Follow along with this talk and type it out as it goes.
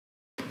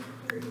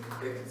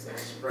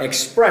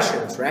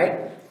Expressions,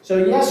 right? So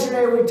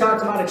yesterday we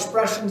talked about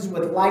expressions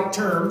with like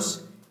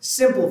terms,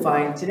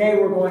 simplifying. Today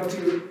we're going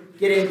to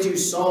get into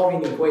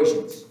solving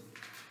equations.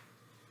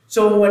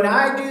 So when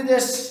I do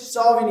this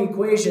solving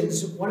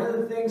equations, one of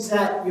the things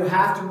that you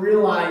have to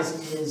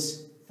realize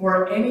is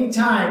for any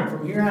time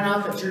from here on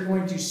out that you're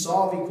going to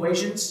solve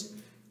equations,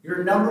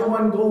 your number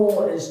one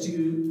goal is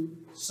to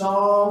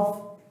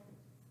solve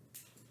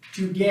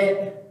to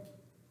get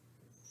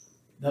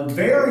the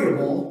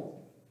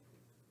variable,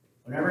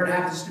 whatever it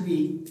happens to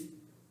be.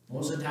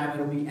 Most of the time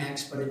it'll be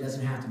x, but it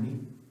doesn't have to be.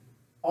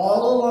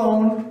 All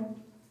alone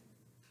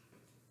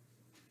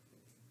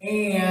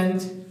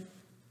and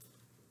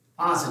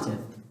positive.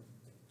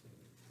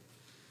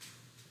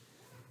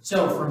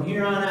 So from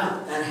here on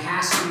out, that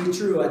has to be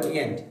true at the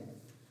end.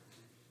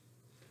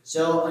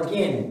 So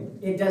again,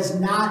 it does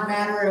not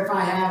matter if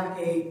I have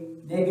a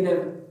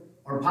negative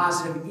or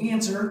positive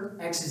answer,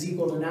 x is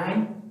equal to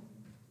 9,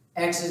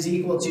 x is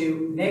equal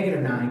to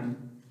negative 9.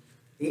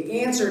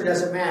 The answer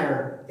doesn't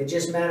matter. It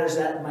just matters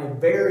that my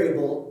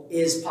variable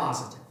is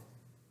positive.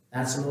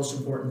 That's the most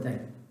important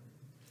thing.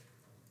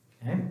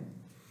 Okay?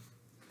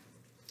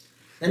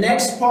 The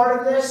next part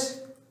of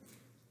this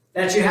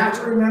that you have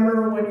to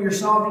remember when you're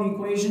solving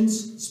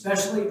equations,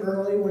 especially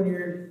early when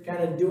you're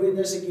kind of doing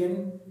this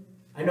again,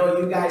 I know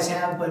you guys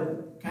have,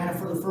 but kind of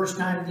for the first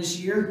time this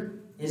year,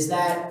 is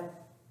that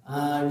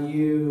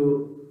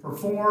you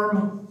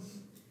perform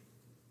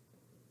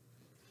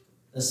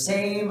the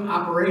same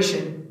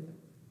operation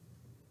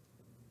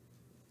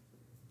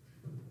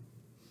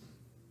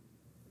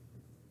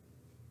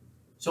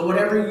so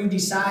whatever you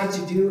decide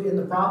to do in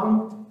the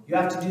problem, you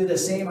have to do the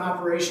same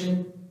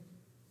operation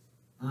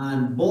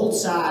on both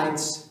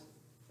sides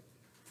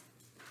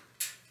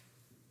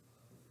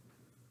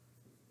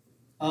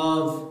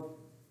of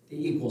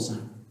the equal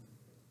sign.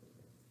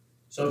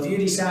 So if you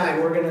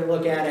decide, we're going to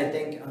look at, I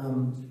think,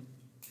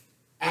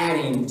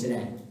 adding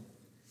today.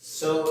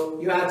 So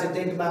you have to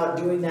think about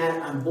doing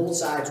that on both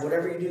sides.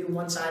 Whatever you do to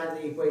one side of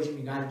the equation,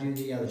 you got to do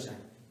the other side.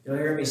 You'll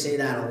hear me say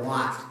that a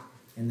lot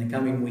in the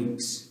coming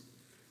weeks.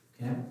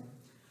 Okay.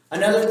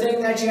 Another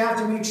thing that you have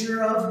to make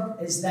sure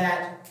of is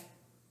that,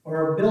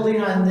 or building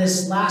on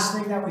this last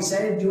thing that we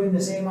said, doing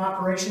the same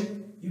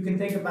operation, you can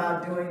think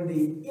about doing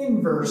the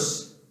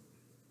inverse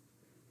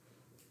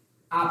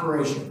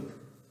operation.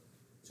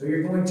 So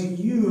you're going to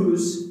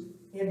use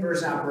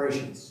inverse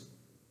operations.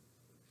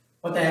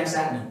 What the heck's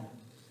that mean?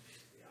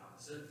 The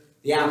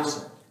opposite. The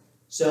opposite.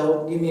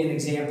 So give me an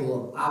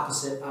example of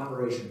opposite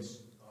operations.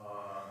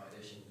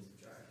 Addition and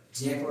subtraction.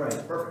 Exactly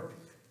right. Perfect.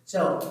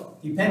 So,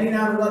 depending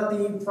on what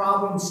the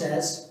problem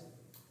says,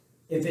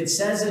 if it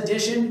says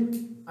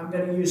addition, I'm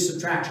going to use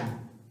subtraction.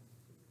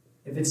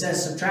 If it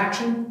says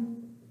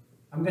subtraction,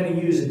 I'm going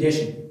to use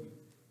addition.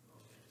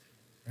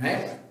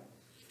 Right?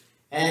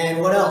 And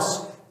what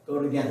else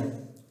go together?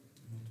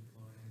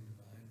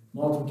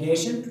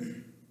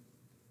 Multiplication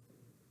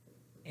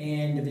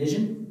and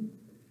division.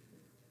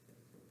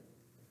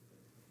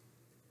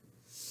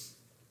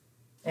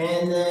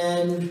 And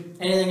then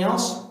anything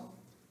else?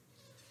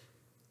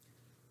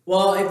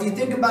 Well, if you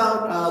think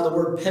about the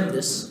word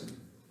PEMDAS,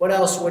 what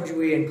else would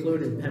we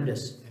include in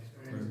PEMDAS?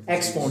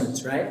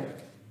 Exponents, right?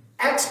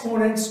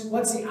 Exponents,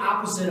 what's the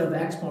opposite of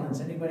exponents?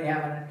 Anybody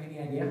have any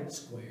idea?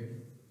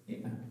 Squared. Yeah.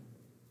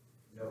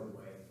 No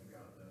way.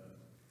 Forgot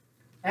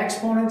that.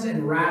 Exponents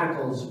and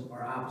radicals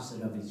are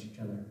opposite of each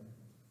other.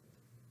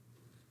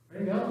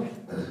 There you go.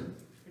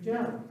 Good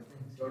job.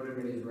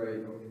 Everybody's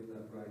right. Don't give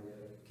that pride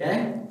yet.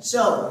 Okay,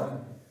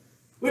 so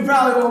we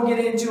probably won't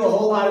get into a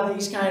whole lot of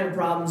these kind of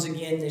problems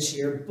again this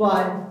year,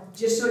 but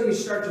just so you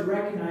start to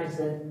recognize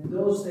that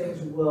those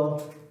things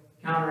will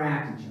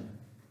counteract each other.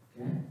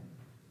 Okay?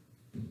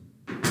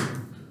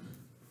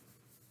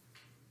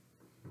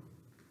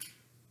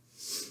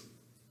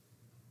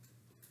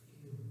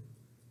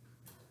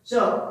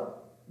 So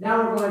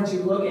now we're going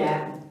to look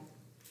at,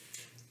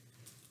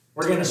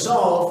 we're going to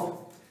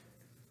solve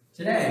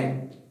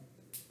today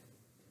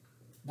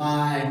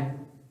by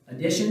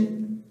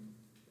addition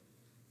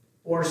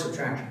or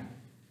subtraction.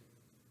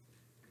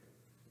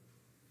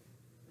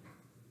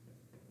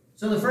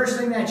 So the first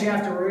thing that you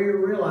have to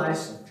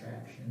realize,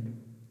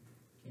 subtraction,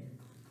 can't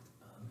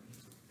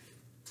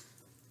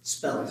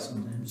spell it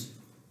sometimes.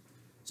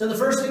 So the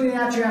first thing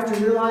that you have to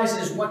realize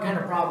is what kind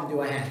of problem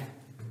do I have?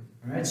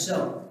 All right,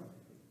 so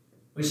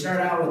we start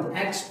out with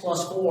x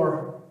plus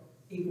 4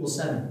 equals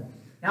 7.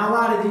 Now a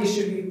lot of these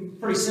should be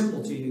pretty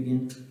simple to you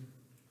again,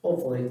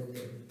 hopefully.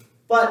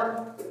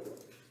 But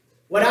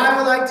what I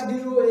would like to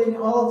do in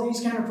all of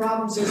these kind of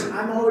problems is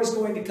I'm always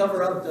going to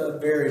cover up the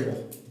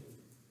variable.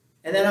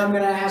 And then I'm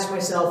going to ask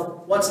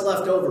myself, what's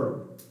left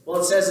over? Well,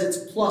 it says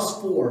it's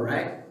plus 4,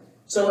 right?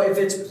 So if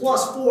it's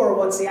plus 4,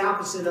 what's the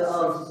opposite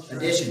of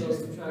addition?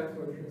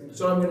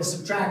 So I'm going to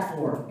subtract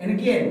 4. And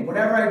again,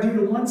 whatever I do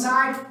to one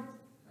side,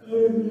 I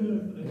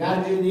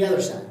got to do to the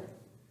other side.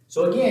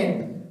 So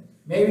again,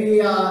 maybe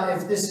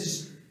if this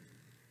is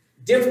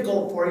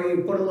difficult for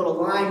you, put a little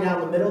line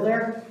down the middle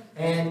there.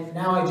 And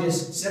now I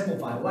just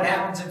simplify. What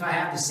happens if I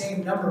have the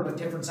same number but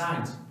different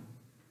signs?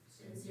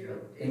 Zero.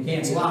 They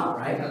cancel out,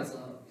 right? Cancel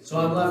out. So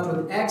I'm left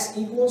with x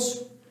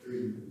equals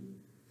 3.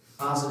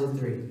 positive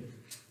 3.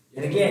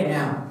 And again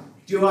now,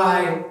 do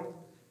I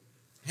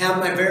have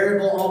my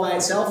variable all by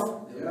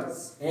itself?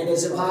 Yes. And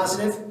is it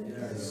positive?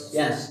 Yes.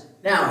 Yes.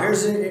 Now,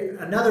 here's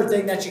another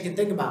thing that you can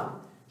think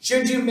about.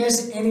 Should you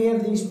miss any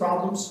of these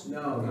problems?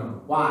 No.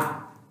 No.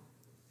 Why?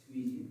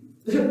 Too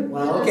easy.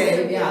 Well,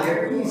 okay, yeah,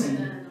 they're easy.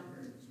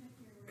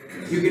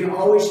 You can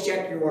always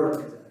check your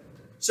work.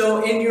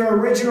 So in your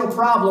original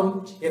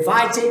problem, if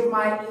I take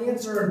my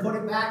answer and put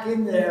it back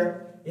in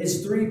there,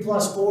 is 3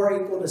 plus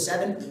 4 equal to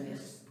 7?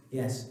 Yes.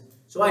 Yes.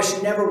 So I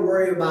should never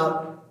worry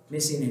about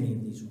missing any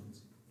of these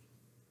ones.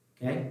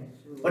 Okay?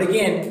 But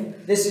again,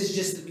 this is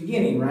just the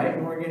beginning, right?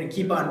 And we're going to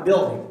keep on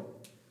building.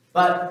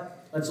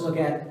 But let's look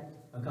at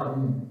a couple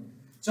more.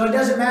 So it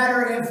doesn't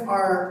matter if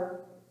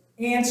our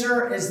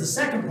answer is the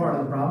second part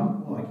of the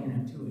problem. Oh, I can't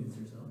have two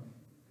answers though.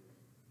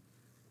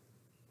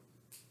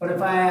 But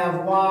if I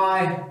have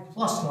y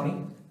plus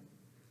 20,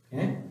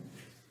 okay?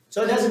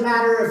 So it doesn't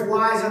matter if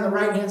y is on the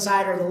right-hand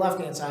side or the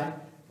left-hand side.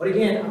 But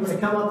again, I'm going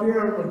to come up here,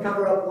 I'm going to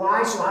cover up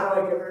y, so how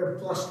do I get rid of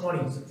plus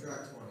 20?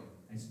 Subtract 20.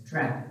 I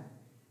subtract it.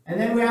 And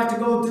then we have to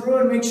go through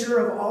and make sure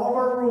of all of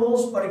our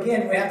rules, but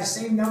again, we have the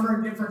same number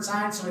and different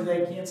signs, so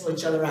they cancel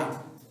each other out.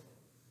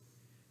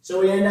 So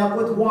we end up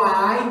with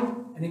y,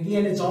 and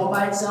again, it's all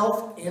by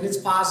itself, and it's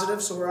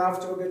positive, so we're off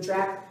to a good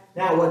track.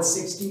 Now, what's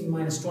 16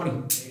 minus 20?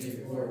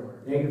 Negative 4.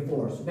 Negative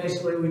 4. So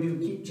basically, we do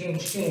keep,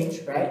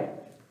 change, right?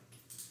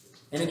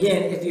 And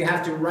again, if you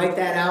have to write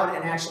that out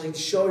and actually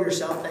show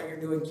yourself that you're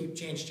doing keep,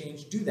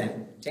 change, do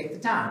that. Take the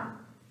time.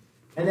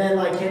 And then,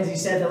 like Kenzie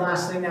said, the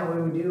last thing that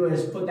we would do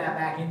is put that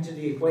back into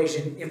the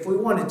equation if we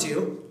wanted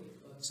to.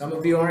 Some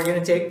of you aren't going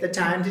to take the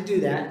time to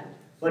do that.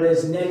 But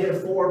is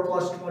negative 4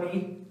 plus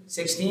 20,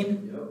 16?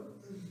 Yep.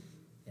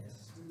 Yes.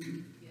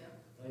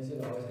 I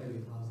said always had to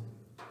be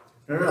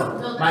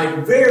positive. No. My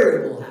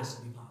variable has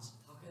to be positive.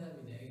 How can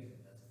that be negative?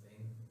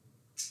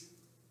 That's the thing.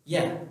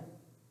 Yeah.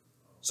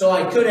 So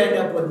I could end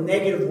up with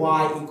negative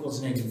y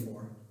equals negative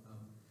 4.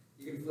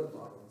 You can flip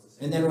flop.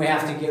 And then we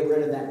have to get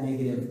rid of that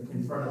negative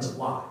in front of the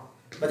y.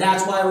 But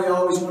that's why we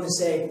always want to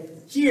say,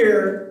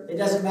 here, it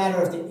doesn't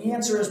matter if the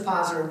answer is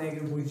positive or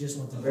negative, we just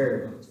want the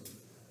variable.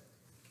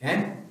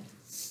 Okay?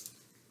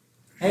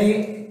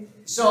 Hey,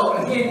 so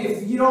again,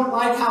 if you don't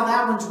like how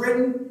that one's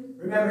written,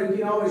 remember you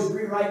can always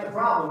rewrite the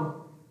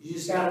problem. You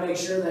just got to make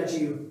sure that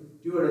you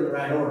do it in the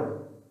right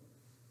order.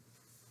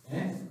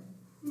 Okay?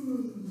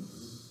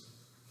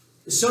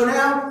 So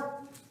now,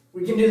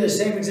 we can do the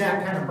same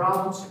exact kind of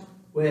problems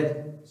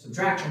with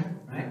subtraction,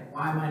 right?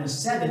 Y minus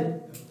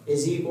 7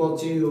 is equal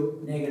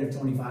to negative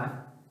 25.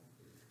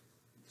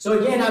 So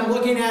again, I'm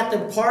looking at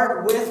the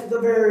part with the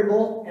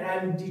variable, and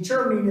I'm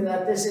determining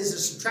that this is a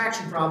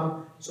subtraction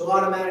problem, so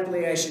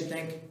automatically I should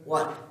think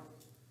what?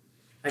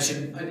 I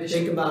should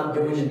think about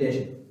doing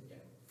addition.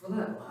 For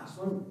that last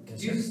one,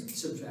 could Yes, you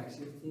subtract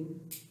 16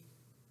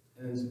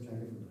 and then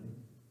subtract it from 9?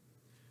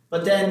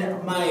 But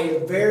then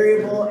my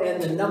variable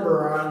and the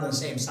number are on the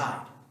same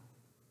side.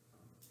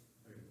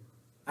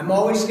 I'm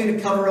always going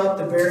to cover up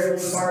the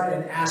variable part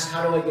and ask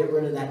how do I get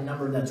rid of that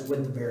number that's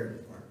with the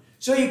variable part.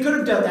 So you could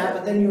have done that,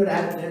 but then you would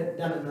have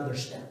done another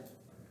step.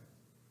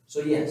 So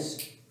yes,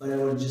 but it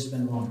would have just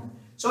been longer.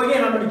 So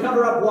again, I'm going to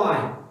cover up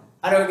y.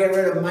 How do I get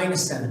rid of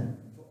minus 7?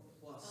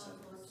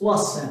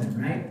 Plus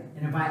 7, right?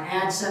 And if I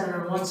add 7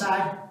 on one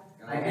side,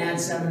 I add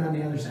 7 on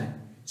the other side.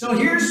 So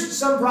here's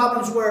some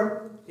problems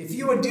where if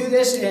you would do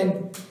this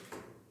and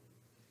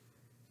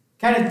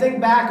kind of think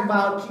back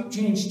about keep,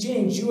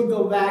 change, you would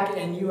go back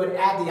and you would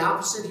add the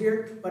opposite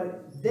here.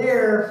 But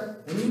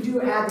there, when you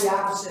do add the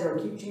opposite or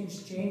keep,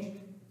 change,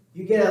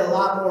 you get a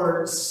lot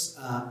more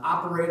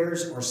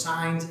operators or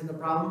signs in the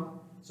problem.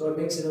 So it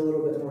makes it a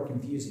little bit more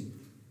confusing.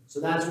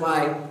 So that's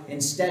why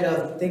instead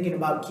of thinking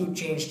about keep,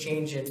 change,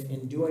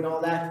 and doing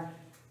all that,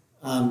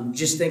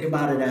 just think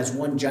about it as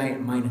one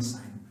giant minus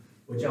sign,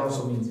 which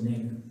also means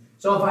negative.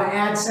 So if I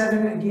add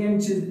 7 again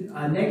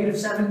to negative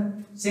 7,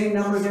 same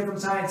number, different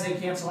signs, they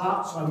cancel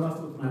out, so I'm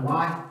left with my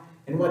y.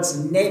 And what's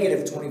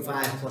negative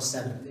 25 plus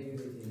 7?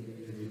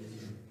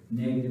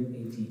 Negative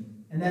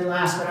 18. And then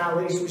last but not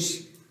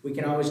least, we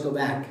can always go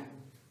back.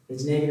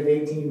 It's negative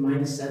 18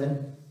 minus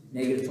 7,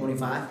 negative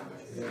 25?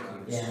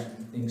 Yeah,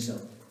 I think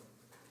so.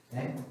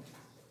 Okay?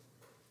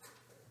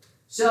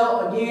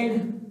 So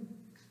again,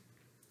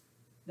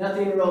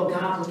 nothing real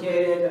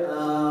complicated,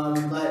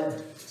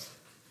 but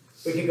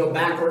we could go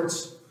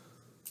backwards.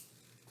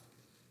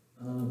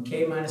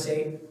 K minus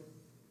 8.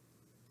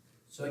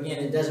 So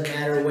again, it doesn't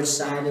matter which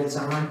side it's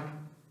on.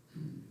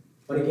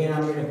 But again,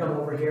 I'm going to come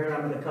over here and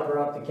I'm going to cover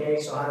up the K.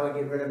 So how do I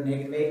get rid of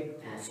negative 8?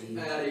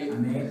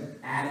 I'm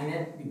adding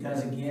it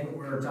because again,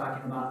 we're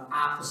talking about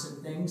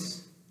opposite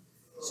things.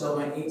 So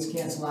my 8's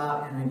cancel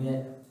out and I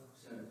get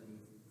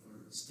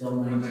still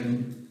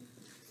 19.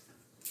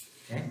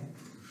 Okay.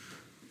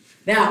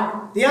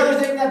 Now, the other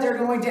thing that they're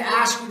going to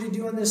ask you to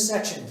do in this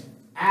section,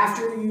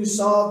 after you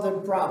solve the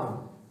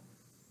problem,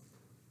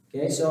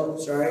 Okay, so,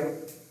 sorry,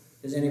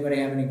 does anybody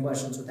have any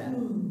questions with that?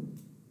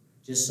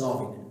 Just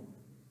solving it.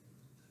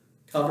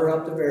 Cover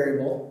up the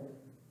variable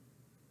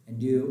and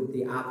do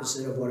the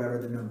opposite of whatever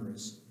the number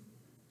is.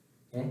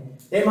 Okay?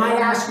 They might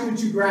ask you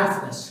to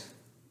graph this.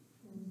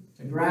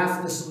 To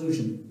graph the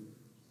solution.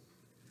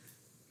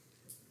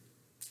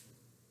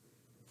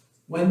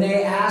 When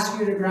they ask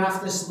you to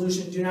graph the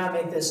solution, do not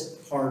make this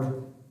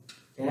hard.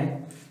 Okay?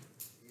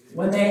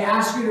 When they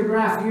ask you to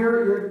graph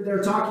here,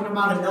 they're talking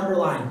about a number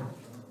line.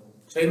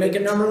 So you make a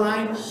number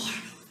line.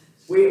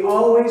 We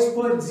always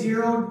put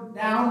 0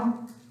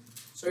 down.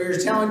 So you're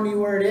telling me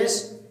where it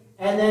is.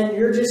 And then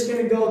you're just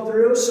going to go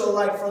through. So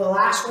like for the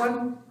last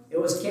one, it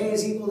was k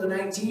is equal to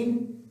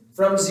 19.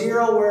 From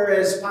 0, where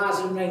is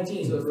positive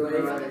 19? So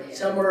right.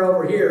 Somewhere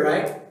over here,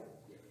 right?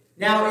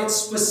 Now it's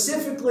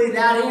specifically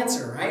that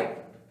answer, right?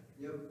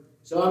 Yep.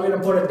 So I'm going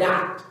to put a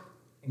dot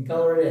and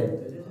color it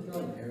in.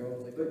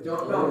 But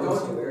don't do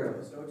arrows. Don't do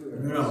arrows.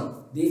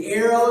 No. The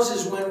arrows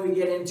is when we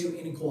get into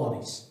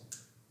inequalities.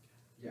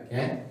 Yeah.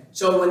 Okay?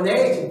 So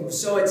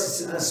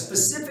it's a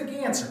specific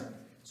answer.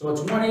 So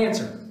it's one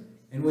answer.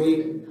 And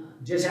we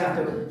just have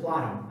to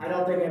plot them. I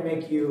don't think I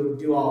make you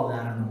do all of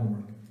that on the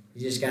homework.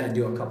 You just got to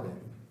do a couple.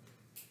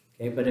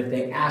 Okay? But if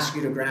they ask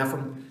you to graph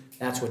them,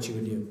 that's what you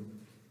would do.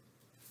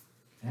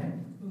 Okay?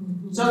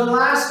 So the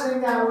last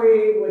thing that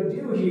we would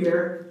do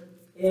here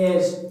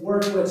is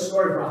work with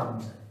story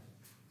problems.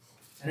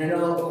 And I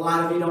know a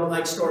lot of you don't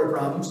like story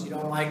problems. You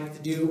don't like to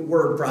do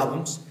word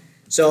problems.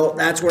 So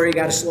that's where you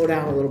got to slow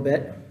down a little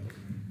bit.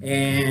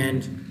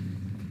 And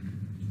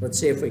let's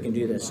see if we can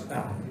do this.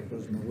 Ah, here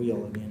goes my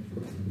wheel again.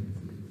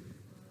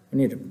 We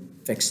need to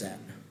fix that.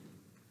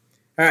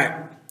 All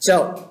right.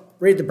 So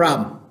read the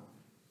problem.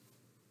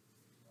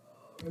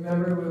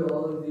 Remember with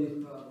all of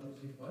these problems,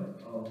 what?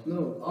 Oh.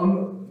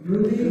 No,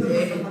 movie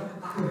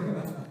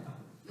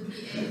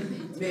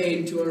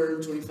made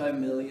 225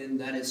 million.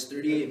 That is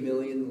 38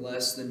 million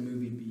less than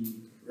movie B.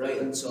 Write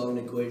and solve an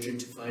equation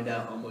to find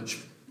out how much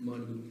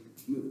movie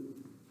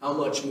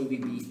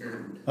B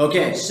earned.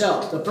 Okay,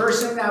 so the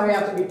first thing that we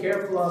have to be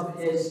careful of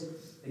is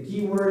the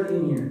key word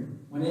in here.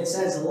 When it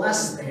says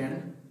less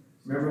than,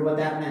 remember what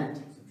that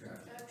meant.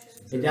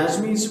 It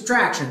does mean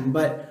subtraction,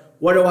 but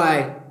what do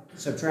I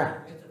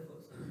subtract?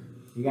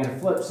 You got to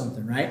flip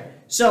something, right?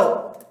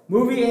 So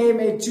movie A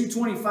made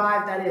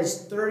 225. That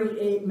is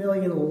 38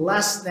 million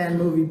less than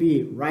movie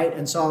B. Write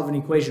and solve an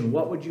equation.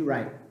 What would you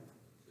write?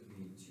 Should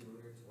be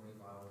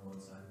 225 on one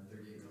side and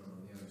 38 on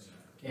the other side.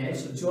 Okay,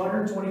 so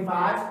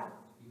 225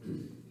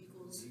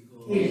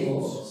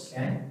 equals.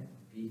 Okay.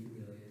 B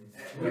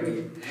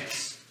million.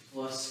 X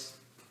plus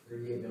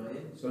 38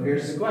 million. So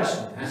here's the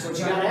question. That's what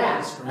you got to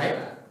ask, right?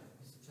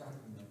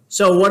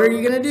 So what are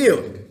you going to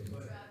do?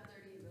 But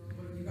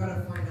you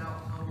gotta find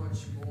out how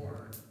much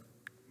more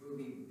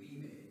movie B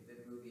made than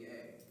movie A.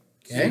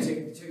 Okay. So you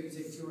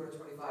take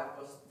 225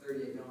 plus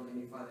 38 million and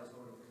you find the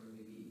total for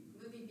movie B.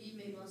 Movie B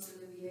made less than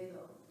movie A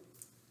though.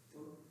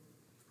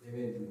 They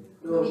made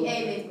Movie A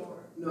made more.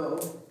 No.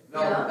 no,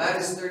 Yeah. that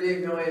is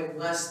 38 million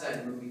less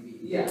than movie B.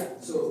 Yeah.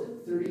 So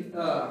 30.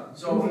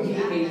 So movie if A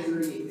you- made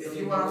 38. If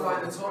you want to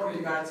find the total,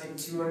 you gotta take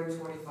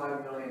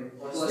 225 million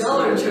plus.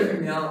 Y'all are 38.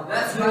 tripping me out.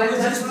 That's what I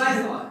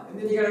thought. And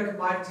then you gotta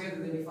combine together,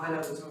 then you find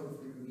out the total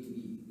for movie B.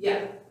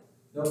 Yeah.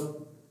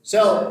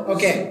 So,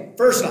 okay,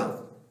 first off,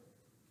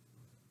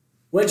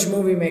 which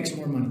movie makes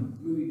more money?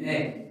 Movie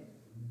A.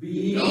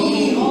 B.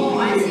 Oh,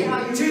 I see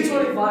how you.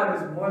 225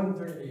 is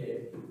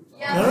 138.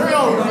 Yeah. No,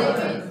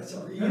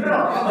 same.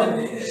 But,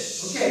 okay,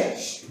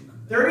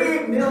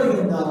 38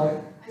 million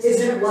though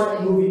isn't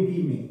what movie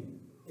B made.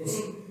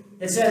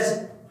 It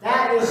says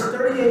that is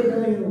 38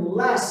 million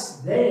less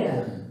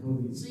than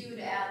movie So B. you would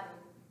add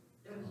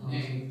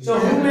them. So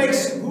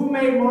who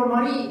made more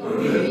money?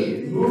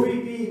 B.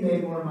 Movie B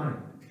made more money.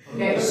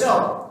 Okay,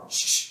 so,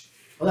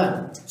 hold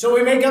on. So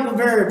we make up a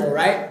variable,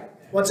 right?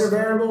 What's a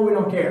variable? We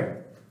don't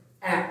care.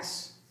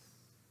 X.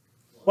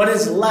 What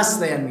does less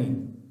than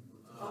mean?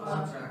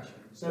 Subtraction.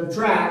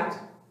 Subtract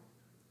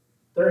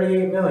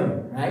 38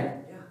 million, right?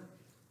 Yeah.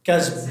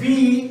 Because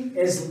B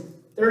is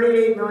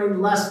 38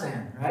 million less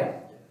than, right?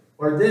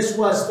 Or this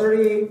was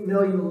 38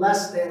 million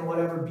less than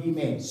whatever B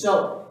made.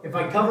 So if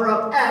I cover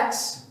up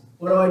X,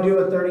 what do I do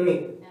with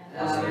 38?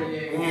 Plus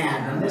 38.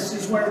 Add. And this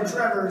is where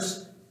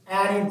Trevor's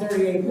adding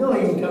 38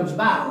 million comes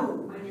back. I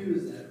knew it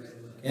was that right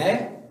away.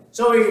 Okay?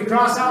 So we can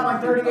cross out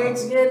my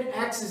 38s again.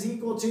 X is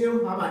equal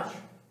to how much?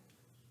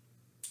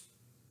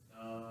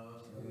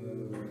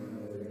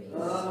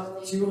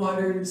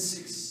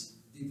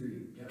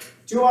 263. Yep.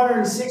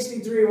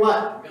 263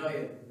 what?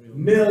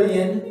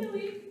 Million.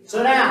 Million.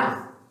 So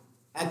now,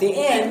 at the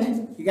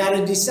end, you got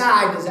to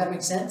decide, does that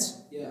make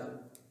sense? Yeah.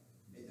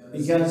 It does.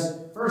 Because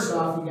first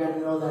off, you got to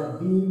know that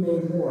B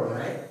made more,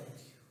 right?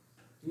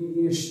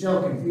 You're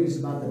still confused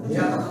about the B.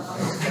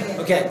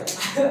 Okay.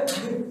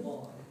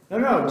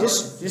 No,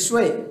 just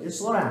wait. Just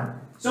slow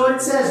down. So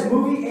it says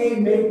movie A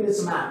made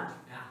this amount.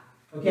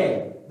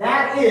 Okay,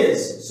 that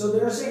is, so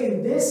they're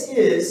saying this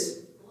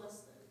is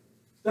Less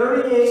than.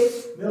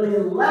 38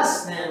 million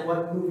less than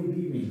what movie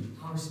B made.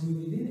 How much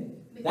movie did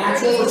it?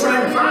 That's what we're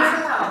trying to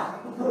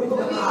find. Movie B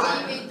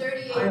made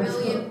 38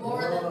 million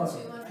more than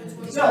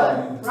 225.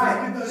 So,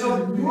 right,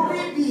 so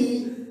movie B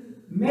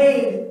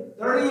made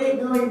 $38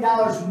 million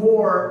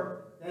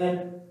more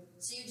than,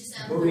 So you just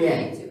add Movie the A.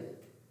 A to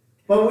it.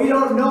 but we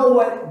don't know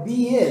what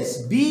B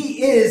is.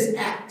 B is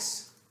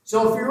X.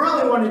 So if you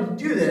really wanted to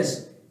do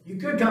this, you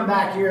could come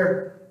back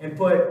here and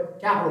put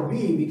capital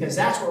B because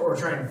that's what we're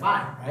trying to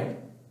find, right?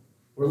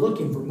 We're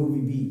looking for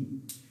movie B.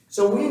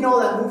 So we know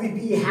that movie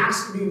B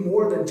has to be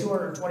more than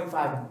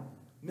 225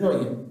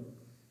 million.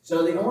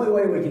 So the only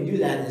way we can do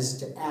that is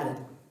to add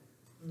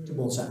it to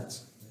both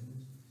sides.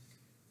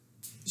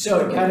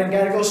 So you kind of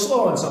got to go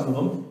slow on some of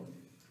them,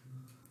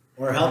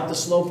 or help to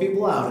slow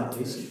people out at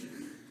least.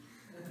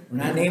 We're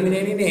not naming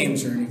any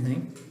names or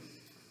anything.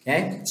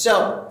 Okay?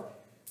 So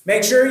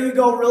make sure you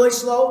go really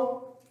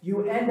slow.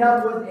 You end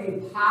up with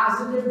a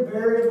positive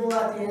variable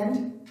at the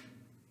end,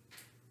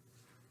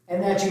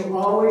 and that you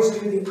always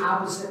do the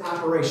opposite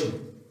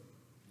operation,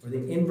 or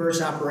the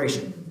inverse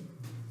operation.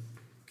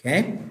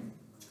 Okay?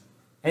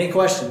 Any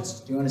questions?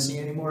 Do you want to see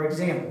any more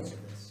examples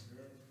of this?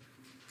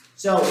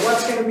 So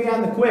what's going to be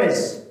on the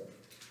quiz?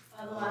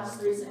 The last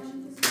 3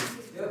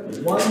 sections.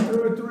 1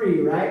 through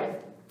 3, right?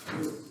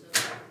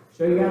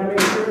 So you got to make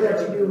sure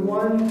that you do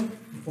 1,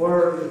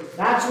 or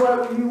that's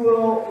what you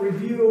will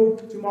review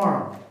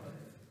tomorrow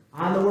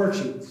on the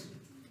worksheets.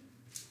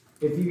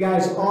 If you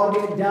guys all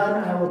get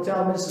done, I will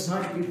tell Mrs.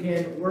 Hunt you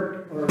can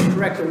work or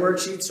correct the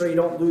worksheets so you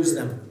don't lose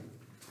them.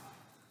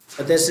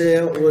 But this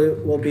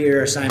will be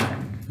your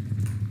assignment.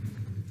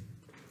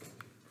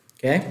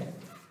 Okay?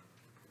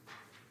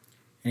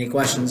 Any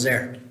questions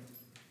there?